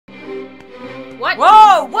What?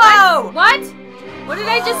 Whoa! Whoa! What? What did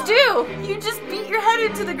I just do? You just beat your head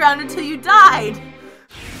into the ground until you died.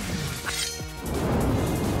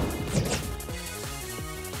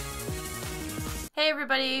 Hey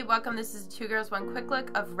everybody, welcome. This is Two Girls, One Quick Look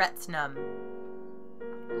of Retsnom.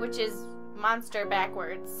 Which is monster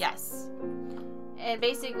backwards. Yes. And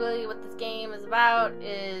basically what this game is about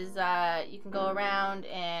is you can go around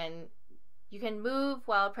and you can move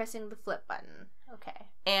while pressing the flip button. Okay.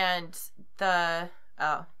 And so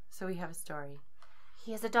we have a story.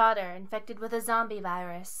 He has a daughter infected with a zombie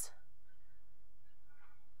virus.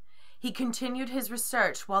 He continued his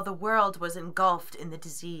research while the world was engulfed in the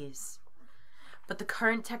disease. But the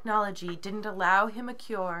current technology didn't allow him a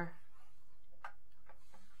cure.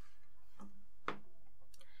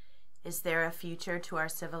 Is there a future to our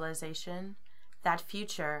civilization? That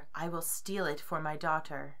future, I will steal it for my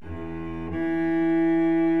daughter.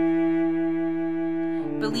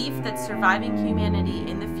 Belief that surviving humanity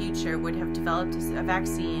in the future would have developed a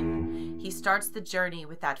vaccine, he starts the journey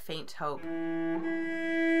with that faint hope.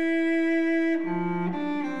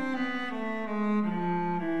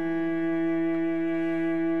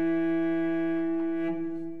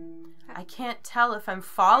 I can't tell if I'm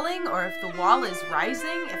falling or if the wall is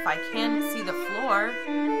rising, if I can't see the floor.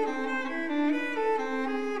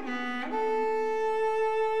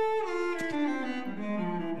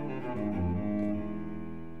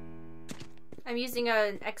 I'm using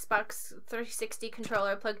an Xbox 360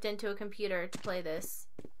 controller plugged into a computer to play this.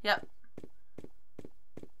 Yep.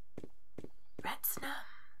 Retsnom.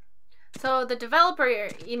 So the developer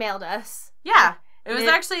emailed us. Yeah. It was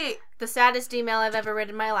actually the saddest email I've ever read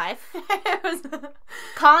in my life. It was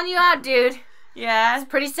calling you out, dude. Yeah. It's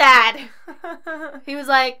pretty sad. He was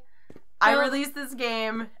like, I released this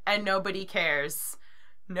game and nobody cares.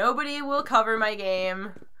 Nobody will cover my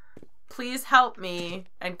game. Please help me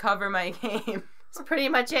and cover my game. That's pretty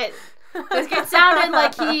much it. It sounded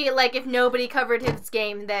like if nobody covered his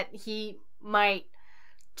game that he might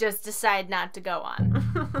just decide not to go on.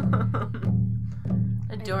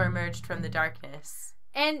 A door emerged from the darkness.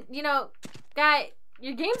 And, you know, guy,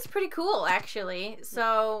 your game's pretty cool, actually.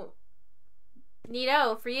 So,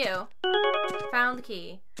 neato for you. Found the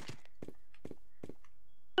key.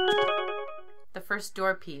 The first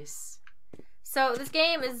door piece. So, this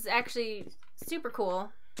game is actually super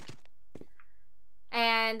cool.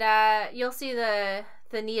 And, you'll see the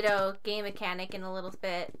neato game mechanic in a little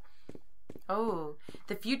bit. Oh,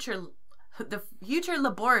 the future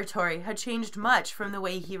laboratory had changed much from the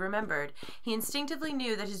way he remembered. He instinctively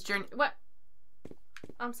knew that his journey... What?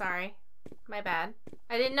 I'm sorry. My bad.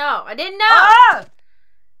 I didn't know. Ah!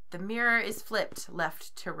 The mirror is flipped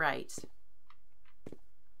left to right.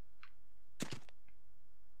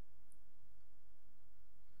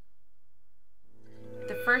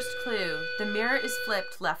 The first clue. The mirror is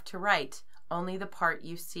flipped left to right. Only the part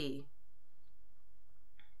you see.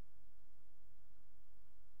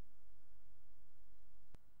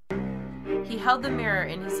 He held the mirror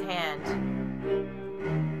in his hand.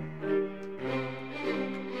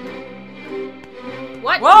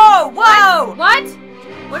 What? Whoa! Whoa! What?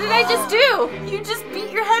 What did I just do? You just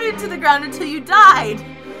beat your head into the ground until you died.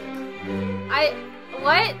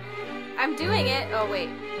 What? I'm doing it. Oh, wait.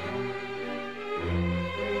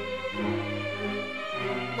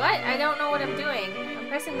 What? I don't know what I'm doing. I'm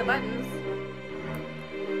pressing the buttons.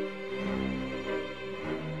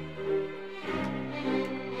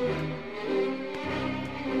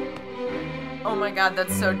 Oh my god,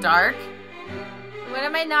 that's so dark. What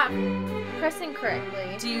am I not pressing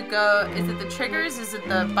correctly? Do you go... Is it the triggers? Is it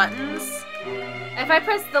the buttons? If I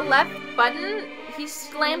press the left button, he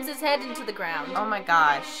slams his head into the ground. Oh my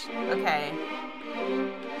gosh. Okay.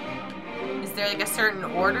 Is there like a certain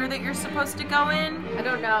order that you're supposed to go in? I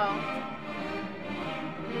don't know.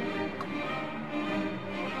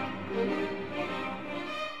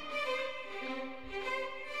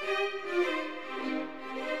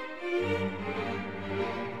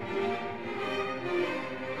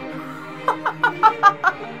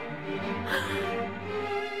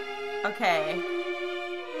 Okay.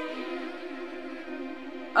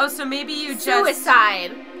 Oh, so maybe you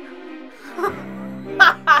Suicide.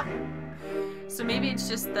 So maybe it's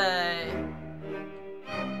just the...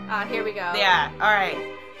 Here we go. Yeah, alright.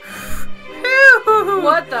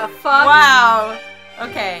 What the fuck? Wow.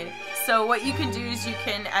 Okay, so what you can do is you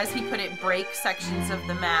can, as he put it, break sections of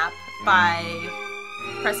the map by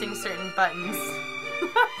pressing certain buttons.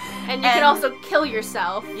 And you can also kill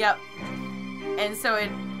yourself. Yep. And so it...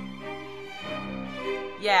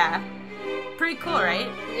 Yeah. Pretty cool, right?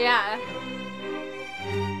 Yeah.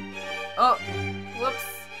 Oh. Whoops.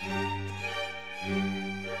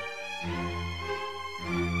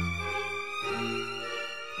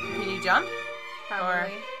 you jump?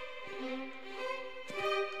 Probably.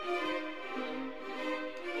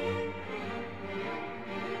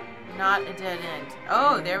 Not a dead end.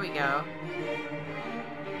 Oh, there we go.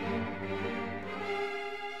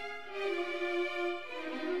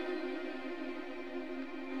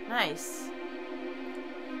 Nice.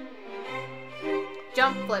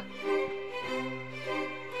 Jump flip.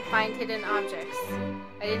 Find hidden objects.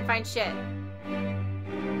 I didn't find shit.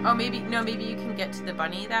 Oh, maybe you can get to the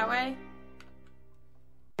bunny that way?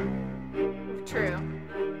 True.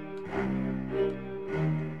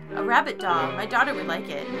 A rabbit doll. My daughter would like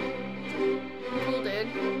it. Cool, dude.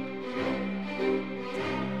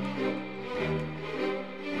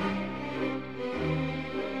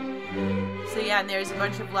 So yeah, and there's a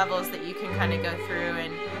bunch of levels that you can kind of go through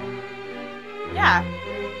and... Yeah.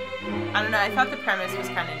 I don't know, I thought the premise was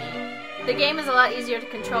kind of neat. The game is a lot easier to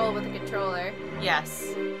control with a controller.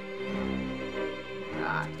 Yes.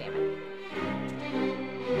 Ah, damn it.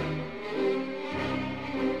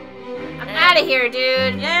 I'm out of here,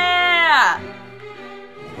 dude! Yeah!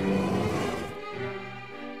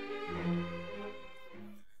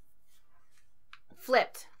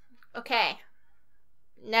 Flipped. Okay.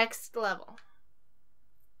 Next level.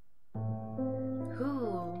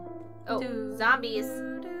 Ooh. Oh, zombies.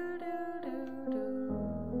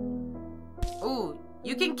 Ooh,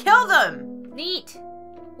 you can kill them! Neat.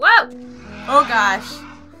 Whoa! Oh gosh.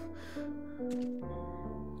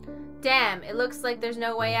 Damn, it looks like there's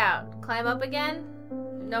no way out. Climb up again?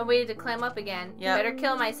 No way to climb up again. Yep. Better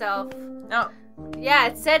kill myself. No. Yeah,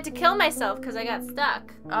 it said to kill myself because I got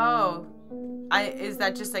stuck. Oh. Is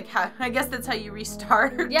that just like how... I guess that's how you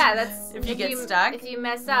restart? Yeah, that's... if you get stuck? If you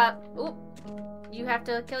mess up, oop, you have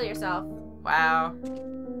to kill yourself. Wow.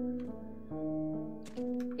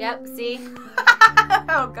 Yep, see?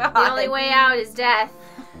 Oh god. The only way out is death.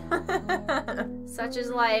 Such is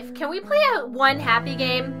life. Can we play a one happy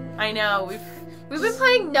game? I know, We've been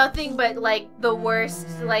playing nothing but, like, the worst,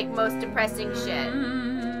 like, most depressing shit.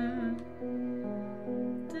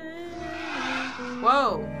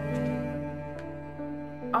 Whoa.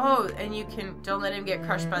 Oh, and you can... Don't let him get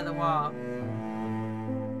crushed by the wall.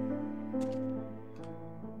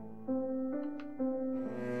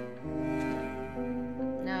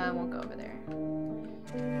 No, I won't go over there.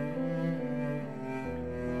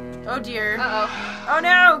 Oh dear. Uh-oh. Oh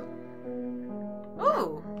no!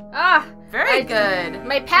 Ooh. Ah! Very good.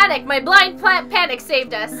 My panic, my blind panic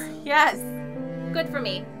saved us. Yes. Good for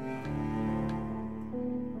me.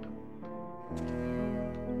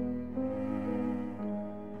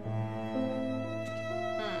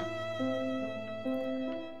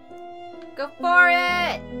 Go for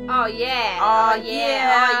it! Oh yeah! Oh, Oh yeah!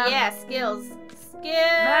 yeah. Oh yeah! Skills! Skills!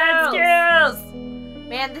 Mad skills!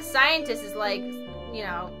 Man, this scientist is like, you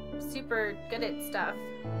know, super good at stuff.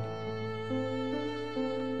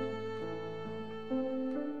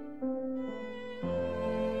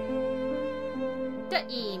 The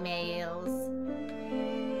emails.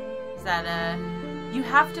 Is that you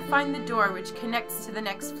have to find the door which connects to the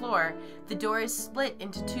next floor. The door is split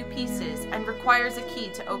into 2 pieces and requires a key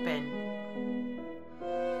to open.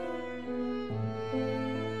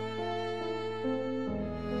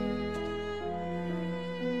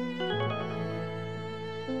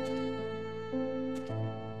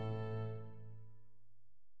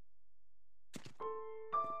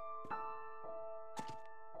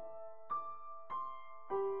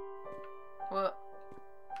 Well,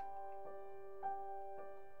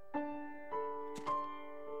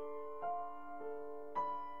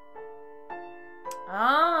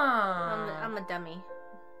 I'm a dummy.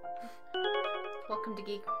 Welcome to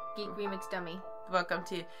Geek Remix Dummy. welcome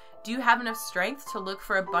to... Do you have enough strength to look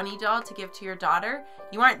for a bunny doll to give to your daughter?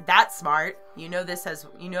 You aren't that smart. You know this as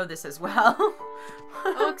well.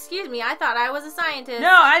 Oh, excuse me. I thought I was a scientist.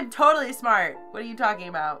 No, I'm totally smart. What are you talking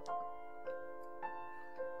about?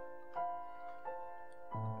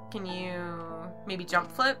 Can you maybe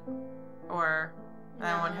jump flip? Or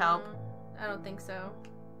that won't help? I don't think so.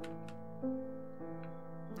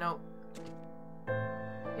 Nope.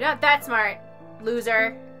 You're not that smart,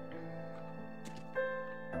 loser.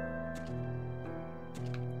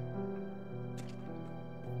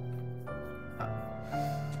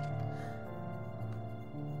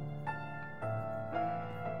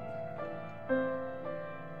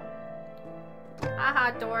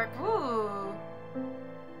 Haha, dork. Ooh.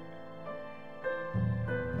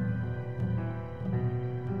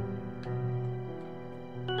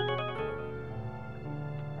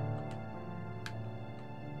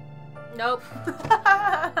 Nope.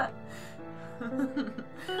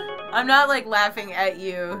 I'm not like laughing at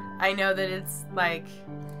you. I know that it's like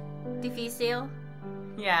Difficile.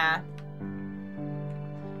 Yeah.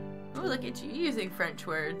 Oh, look at you using French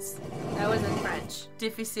words. That wasn't French.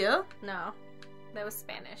 Difficile? No. That was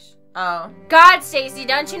Spanish. Oh. God, Stacy,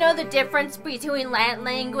 don't you know the difference between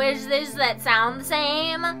languages that sound the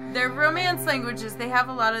same? They're Romance languages. They have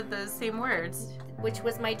a lot of the same words. Which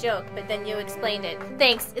was my joke, but then you explained it.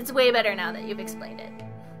 Thanks. It's way better now that you've explained it.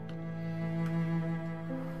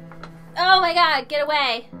 Oh my god, get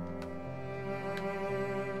away.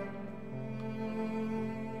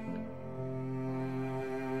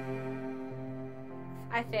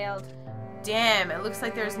 I failed. Damn, it looks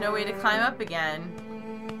like there's no way to climb up again.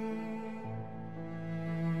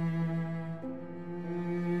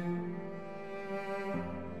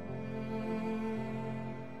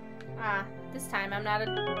 Ah, this time I'm not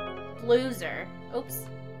a loser. Oops.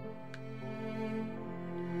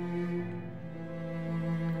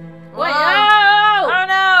 Whoa. Wait, no! Oh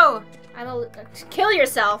no! I'm a kill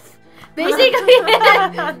yourself. Basically.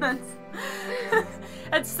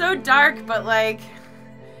 That's so dark, but like,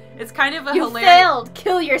 it's kind of a You hilarious. failed.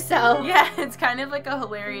 Kill yourself. Yeah, it's kind of like a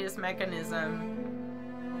hilarious mechanism.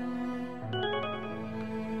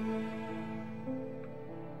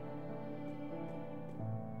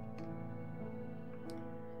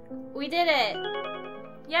 We did it.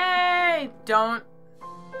 Yay! Don't.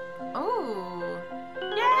 Ooh.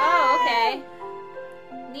 Yay! Oh, okay.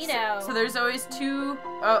 Neato. So there's always two.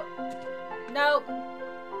 Oh. Nope.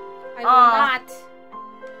 I will not.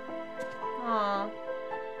 Aw.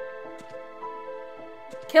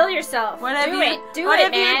 Kill yourself. What have Do you? it. Do what it,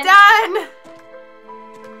 have man. you done?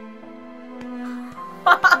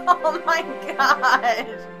 Oh my god.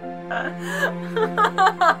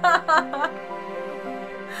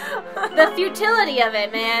 The futility of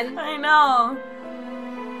it, man. I know.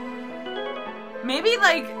 Maybe,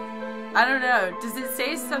 like, I don't know. Does it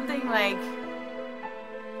say something like...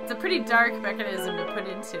 It's a pretty dark mechanism to put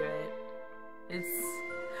into it. It's...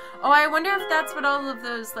 Oh, I wonder if that's what all of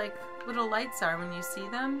those, like, little lights are when you see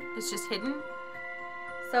them. It's just hidden?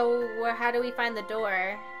 So, how do we find the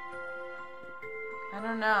door? I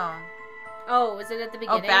don't know. Oh, is it at the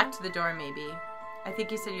beginning? Oh, back to the door, maybe. I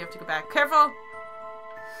think you said you have to go back. Careful!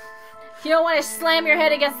 You don't want to slam your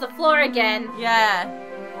head against the floor again. Yeah.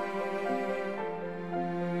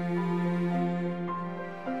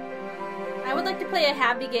 I would like to play a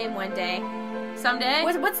happy game one day. Someday?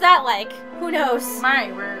 What's that like? Who knows?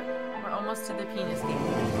 Alright, we're almost to the penis game.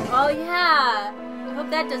 Oh, yeah. I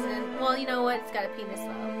hope that doesn't... Well, you know what? It's got a penis,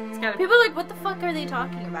 though. It's got a... People are like, what the fuck are they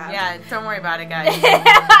talking about? Yeah, don't worry about it, guys.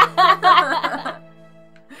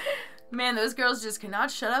 Man, those girls just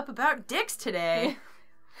cannot shut up about dicks today.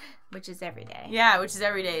 Which is every day. Yeah, which is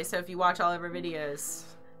every day, so if you watch all of our videos.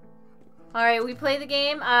 Alright, we play the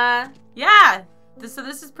game. Yeah! So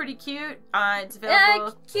this is pretty cute. It's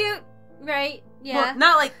available... Cute. Right? Yeah. Well,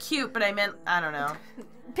 not like cute, but I meant, I don't know.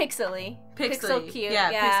 Pixely. Pixel cute.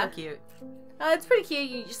 Yeah, pixel cute. It's pretty cute.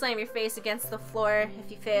 You just slam your face against the floor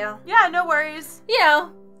if you fail. Yeah, no worries. You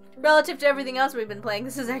know, relative to everything else we've been playing,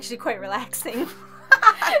 this is actually quite relaxing.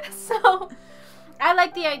 So, I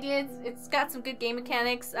like the idea. It's got some good game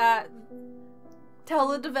mechanics. Tell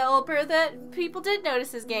the developer that people did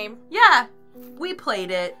notice his game. Yeah, we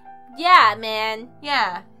played it. Yeah, man.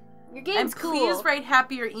 Yeah. Your game's and cool. Please write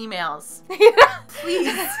happier emails.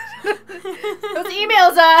 Please. Those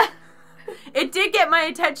emails, It did get my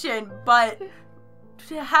attention, but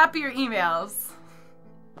happier emails.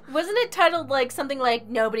 Wasn't it titled like something like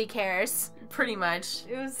Nobody Cares? Pretty much.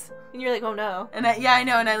 It was, and you're like, oh no. And yeah, I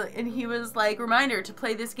know, and he was like, reminder to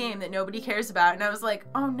play this game that nobody cares about, and I was like,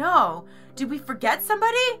 oh no, did we forget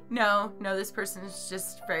somebody? No, this person is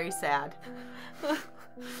just very sad.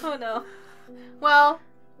 Oh no. Well,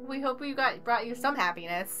 we hope we brought you some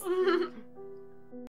happiness.